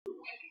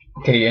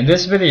Okay, in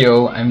this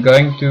video, I'm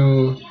going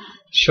to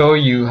show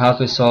you how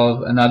to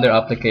solve another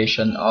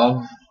application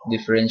of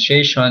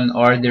differentiation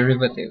or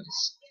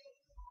derivatives.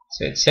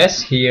 So it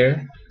says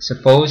here,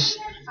 suppose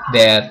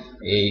that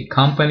a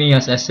company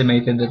has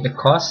estimated that the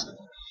cost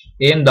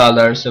in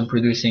dollars of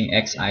producing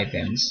X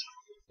items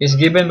is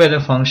given by the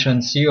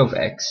function C of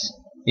X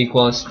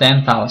equals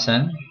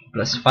 10,000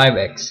 plus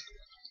 5X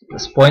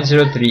plus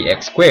 0.03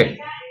 X squared.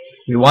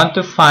 We want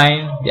to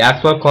find the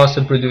actual cost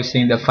of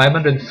producing the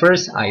 500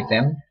 first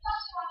item,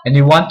 and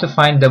we want to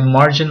find the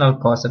marginal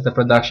cost at the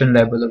production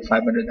level of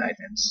 500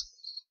 items.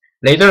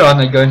 Later on,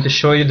 I'm going to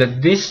show you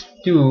that these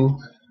two,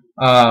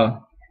 A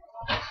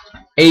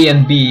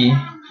and B,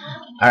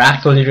 are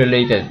actually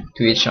related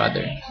to each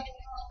other.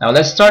 Now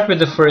let's start with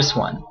the first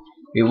one.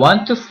 We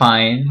want to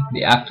find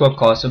the actual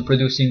cost of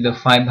producing the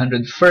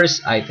 500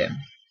 first item.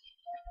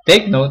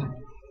 Take note,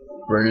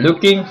 we're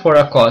looking for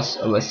a cost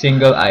of a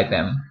single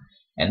item,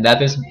 and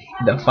that is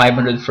the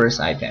 500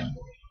 first item.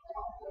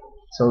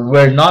 So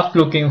we're not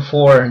looking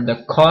for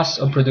the cost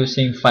of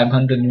producing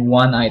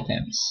 501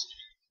 items.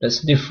 That's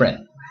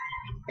different.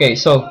 Okay,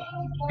 so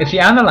if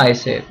you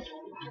analyze it,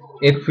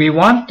 if we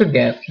want to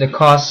get the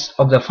cost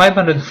of the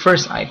 500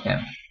 first item,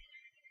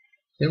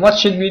 then what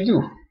should we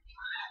do?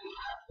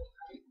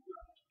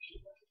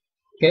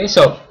 Okay,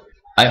 so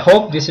I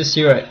hope this is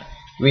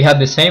we have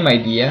the same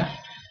idea.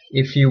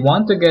 If you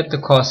want to get the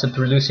cost of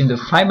producing the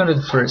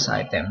 500 first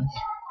item,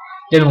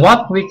 then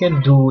what we can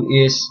do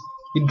is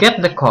we get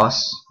the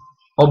cost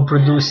of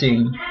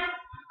producing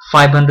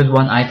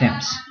 501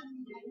 items.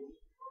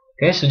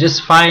 Okay, so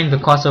just find the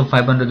cost of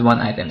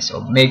 501 items,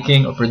 of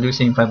making or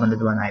producing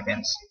 501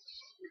 items.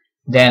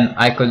 Then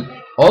I could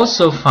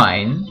also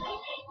find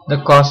the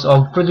cost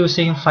of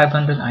producing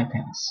 500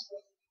 items.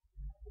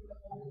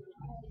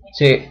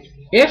 So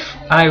if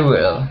I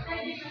will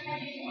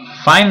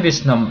find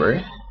this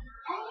number,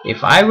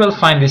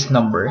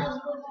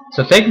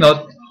 so take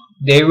note,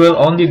 they will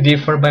only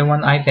differ by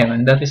one item,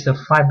 and that is the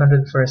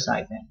 500 first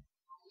item.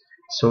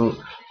 So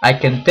I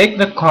can take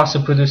the cost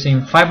of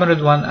producing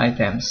 501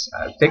 items,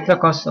 take the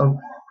cost of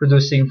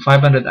producing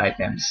 500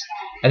 items,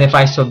 and if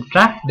I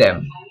subtract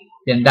them,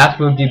 then that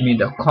will give me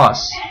the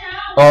cost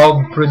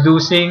of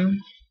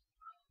producing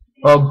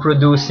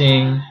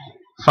the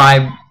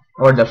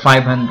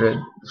 500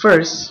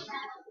 first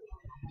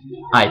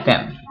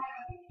item.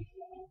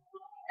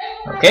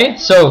 Okay,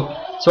 so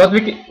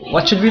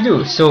what should we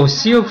do? So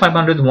C of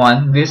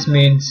 501, this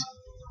means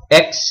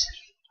X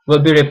will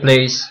be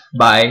replaced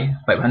by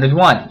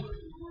 501.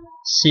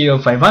 C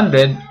of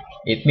 500,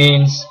 it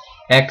means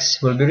X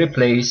will be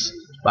replaced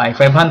by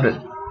 500.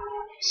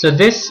 So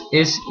this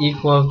is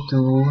equal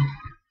to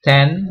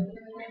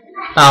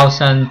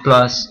 10,000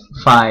 plus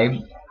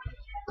 5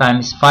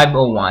 times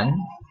 501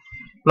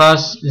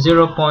 plus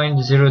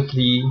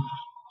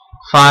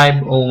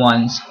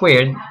 0.03501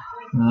 squared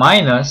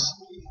minus,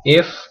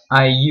 if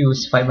I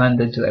use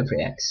 500 to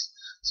every X.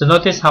 So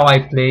notice how I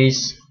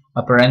place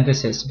a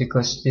parenthesis,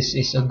 because this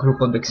is a group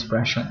of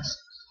expressions.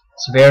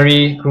 It's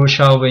very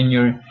crucial when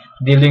you're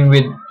dealing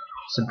with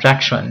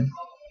subtraction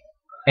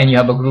and you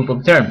have a group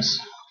of terms.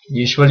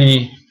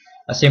 Usually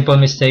a simple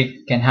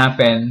mistake can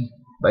happen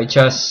by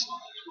just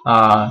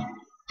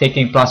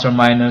taking plus or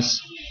minus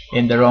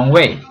in the wrong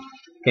way.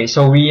 Okay,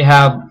 so we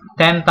have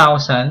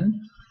 10,000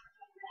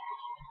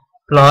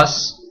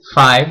 plus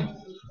 5,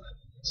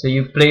 so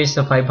you place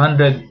the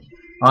 500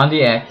 on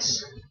the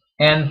X,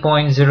 and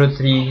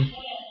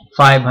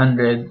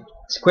 0.03500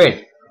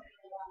 squared.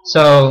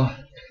 So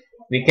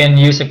we can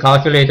use a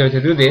calculator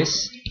to do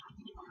this.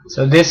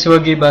 So this will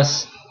give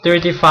us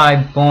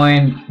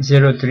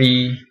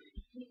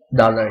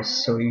 $35.03.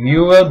 So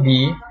you will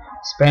be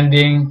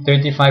spending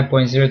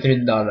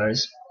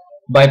 $35.03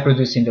 by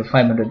producing the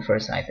 500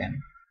 first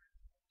item.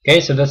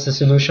 Okay, so that's the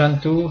solution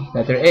to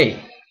letter A.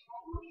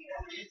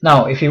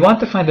 Now, if you want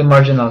to find the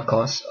marginal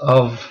cost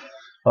of,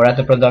 or at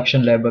the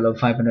production level of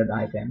 500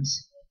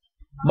 items,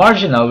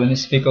 marginal, when we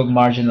speak of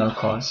marginal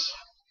cost,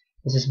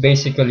 this is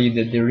basically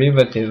the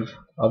derivative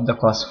of the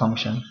cost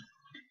function.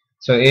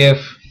 So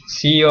if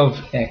C of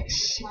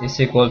X is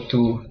equal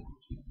to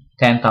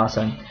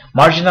 10,000,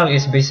 marginal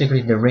is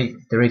basically the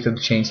rate of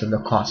change of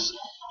the cost.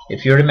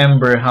 If you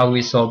remember how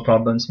we solved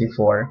problems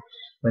before,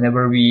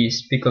 whenever we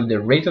speak of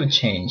the rate of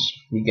change,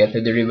 we get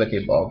the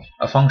derivative of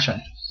a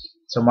function.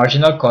 So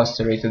marginal cost,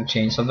 the rate of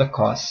change of the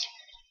cost.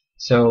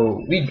 So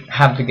we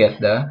have to get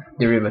the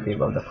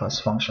derivative of the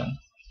cost function.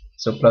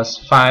 So plus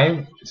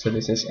 5, so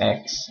this is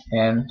X,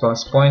 and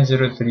plus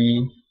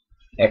 0.03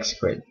 X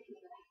squared.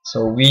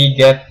 So we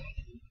get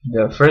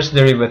the first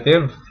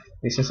derivative.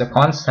 This is a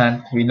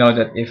constant. We know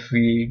that if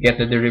we get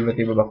the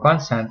derivative of a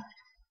constant,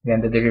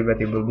 then the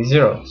derivative will be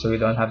 0. So we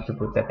don't have to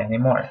put that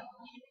anymore.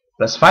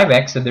 Plus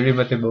 5x, the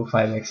derivative of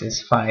 5x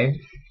is 5.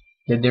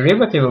 The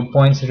derivative of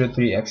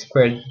 0.03 x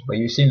squared by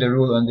using the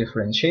rule on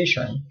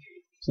differentiation.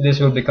 So this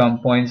will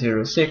become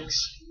 0.06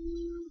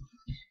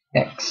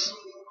 x.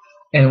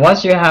 And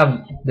once you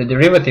have the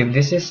derivative,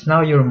 this is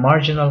now your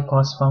marginal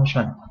cost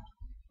function.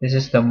 This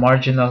is the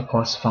marginal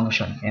cost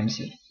function,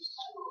 MC.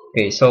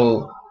 Okay,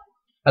 so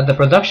at the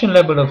production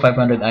level of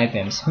 500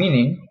 items,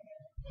 meaning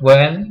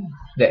when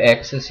the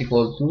x is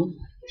equal to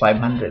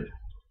 500.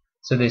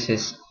 So this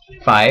is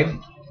 5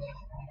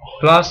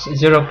 plus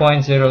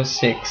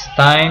 0.06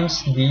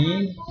 times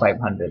the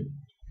 500.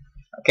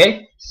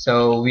 Okay,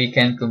 so we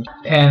can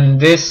and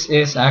this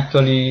is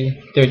actually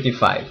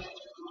 $35.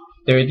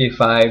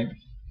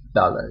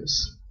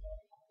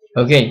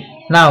 Okay,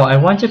 now I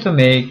want you to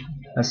make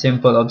a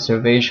simple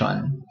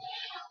observation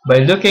by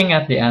looking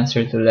at the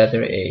answer to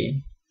letter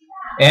A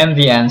and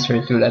the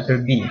answer to letter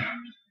B.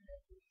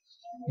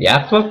 The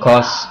actual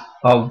cost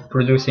of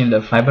producing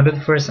the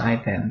 500 first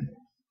item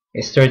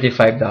is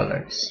 $35.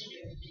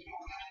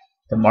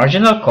 The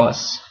marginal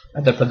cost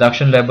at the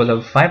production level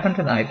of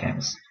 500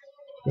 items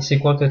is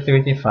equal to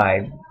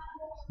 $35.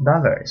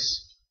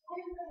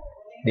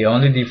 They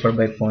only differ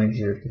by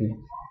 0.03.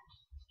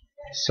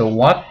 So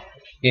what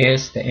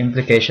is the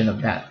implication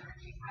of that?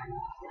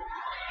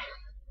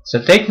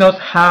 So take note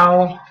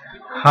how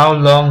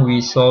long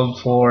we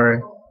solved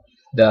for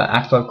the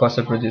actual cost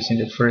of producing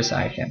the first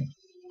item.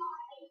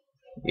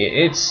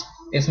 It's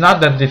not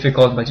that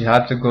difficult, but you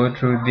have to go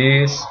through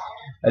this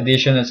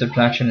addition and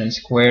subtraction and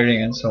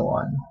squaring and so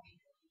on.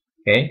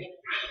 Okay?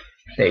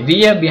 The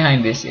idea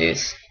behind this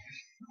is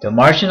the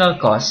marginal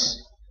cost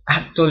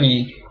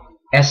actually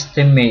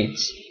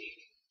estimates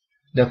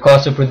the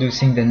cost of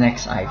producing the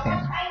next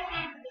item.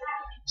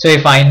 So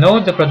if I know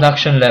the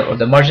production level,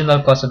 the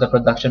marginal cost of the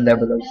production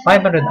level of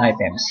 500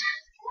 items,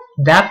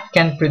 that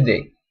can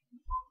predict,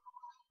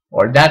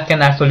 or that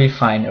can actually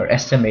find or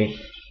estimate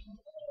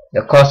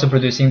the cost of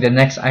producing the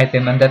next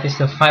item, and that is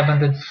the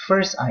 500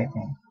 first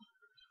item.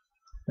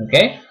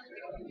 Okay?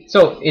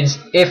 So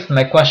if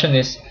my question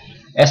is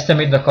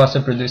estimate the cost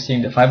of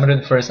producing the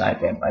 500 first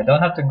item, I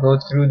don't have to go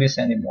through this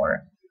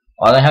anymore.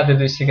 All I have to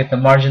do is to get the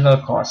marginal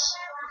cost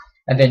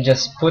and then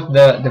just put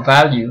the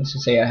value. So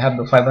say I have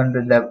the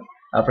 500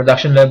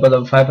 production level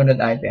of 500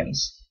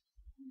 items.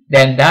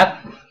 Then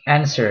that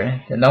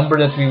answer, the number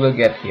that we will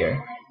get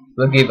here,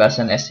 will give us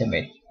an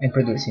estimate in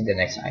producing the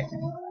next item.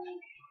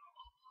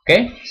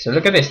 Okay, so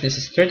look at this. This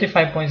is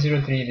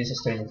 35.03, this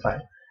is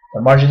 35.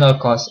 The marginal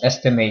cost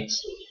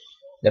estimates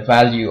the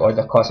value or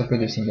the cost of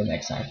producing the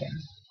next item.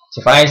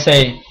 So if I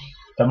say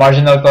the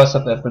marginal cost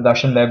of the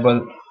production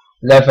level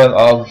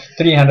of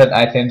 300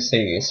 items,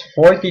 say, is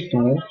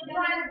 42,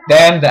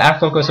 then the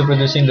actual cost of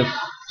producing the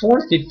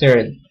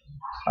 43rd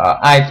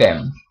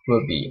item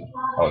will be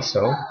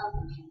also,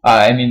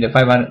 the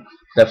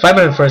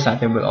 500 first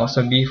item will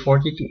also be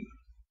 42.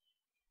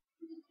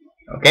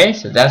 Okay,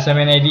 so that's the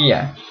main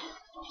idea.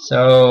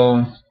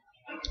 So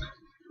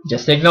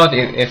just take note,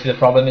 if the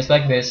problem is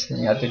like this, then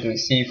you have to do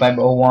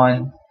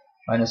C501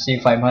 minus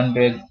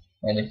C500,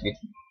 and if it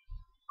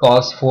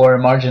calls for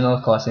marginal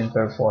cost, and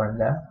perform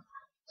the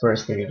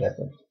first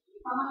derivative.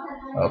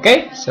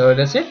 Okay, so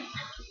that's it.